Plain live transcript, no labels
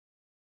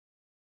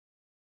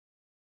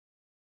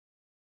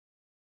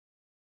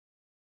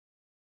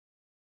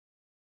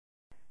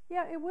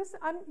Yeah, it was.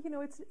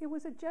 It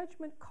was a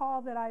judgment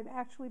call that I've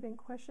actually been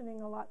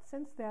questioning a lot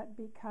since that,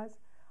 because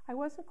I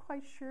wasn't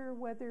quite sure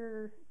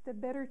whether the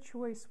better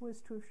choice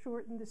was to have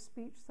shortened the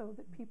speech so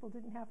that people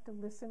didn't have to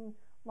listen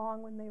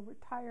long when they were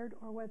tired,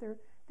 or whether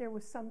there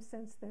was some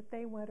sense that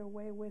they went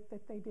away with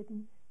that they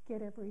didn't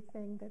get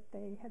everything that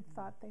they had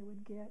thought they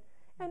would get.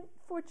 And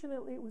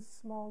fortunately, it was a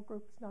small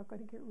group. It's not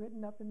going to get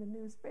written up in the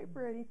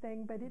newspaper or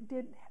anything, but it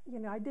did,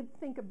 I did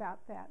think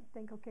about that.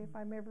 Think, okay, if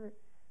I'm ever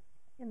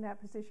in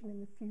that position in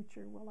the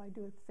future, will I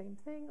do the same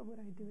thing, or would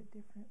I do it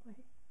differently?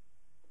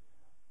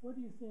 What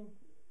do you think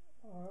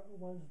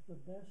was the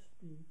best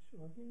speech,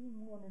 or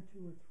even one or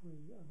two or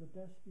three of the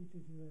best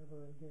speeches you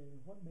ever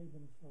gave? What made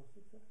them so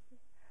successful?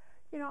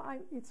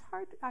 It's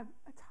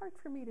hard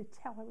for me to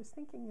tell. I was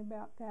thinking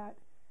about that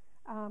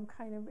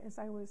kind of as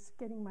I was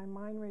getting my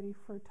mind ready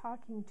for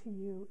talking to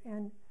you,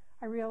 and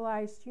I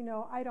realized,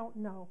 I don't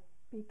know,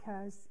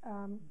 because,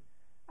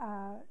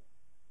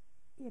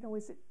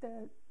 is it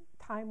the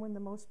time when the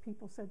most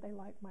people said they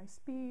liked my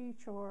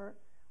speech, or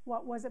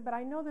what was it? But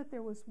I know that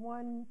there was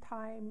one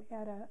time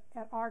at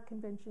our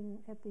convention,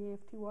 at the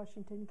AFT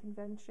Washington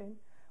convention,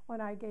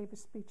 when I gave a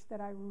speech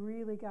that I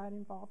really got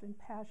involved and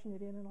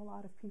passionate in, and a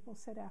lot of people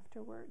said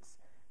afterwards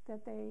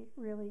that they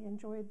really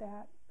enjoyed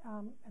that.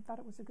 I thought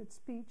it was a good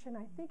speech, and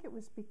I think it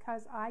was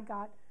because I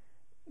got,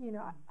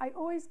 I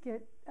always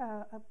get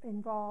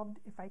involved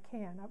if I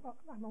can.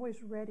 I'm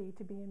always ready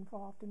to be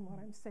involved in what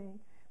I'm saying,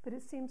 but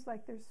it seems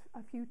like there's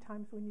a few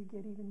times when you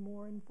get even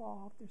more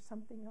involved. There's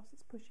something else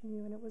that's pushing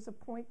you, and it was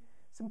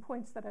some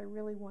points that I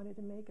really wanted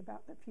to make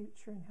about the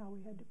future and how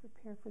we had to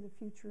prepare for the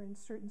future in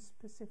certain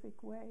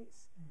specific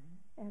ways.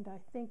 Mm-hmm. And I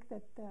think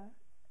that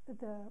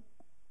the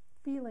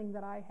feeling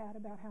that I had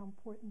about how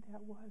important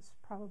that was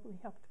probably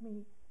helped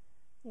me,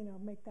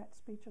 make that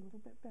speech a little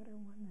bit better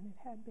one than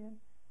it had been.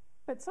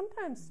 But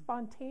sometimes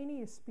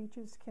spontaneous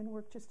speeches can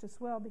work just as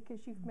well,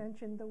 because you've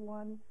mentioned the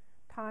one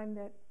time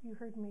that you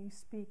heard me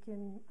speak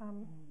in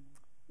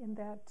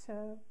that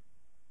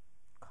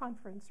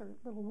conference or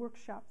little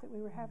workshop that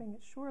we were having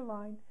at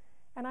Shoreline.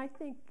 And I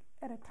think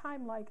at a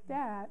time like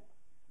that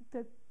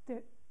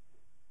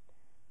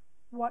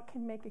what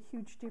can make a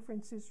huge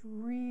difference is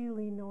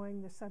really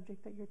knowing the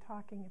subject that you're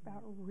talking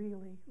about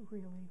really,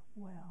 really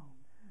well.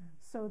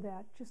 So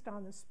that just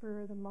on the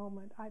spur of the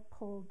moment, I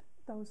pulled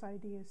those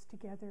ideas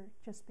together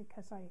just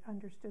because I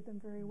understood them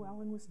very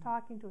well and was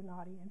talking to an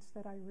audience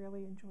that I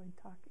really enjoyed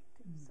talking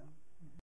to. So.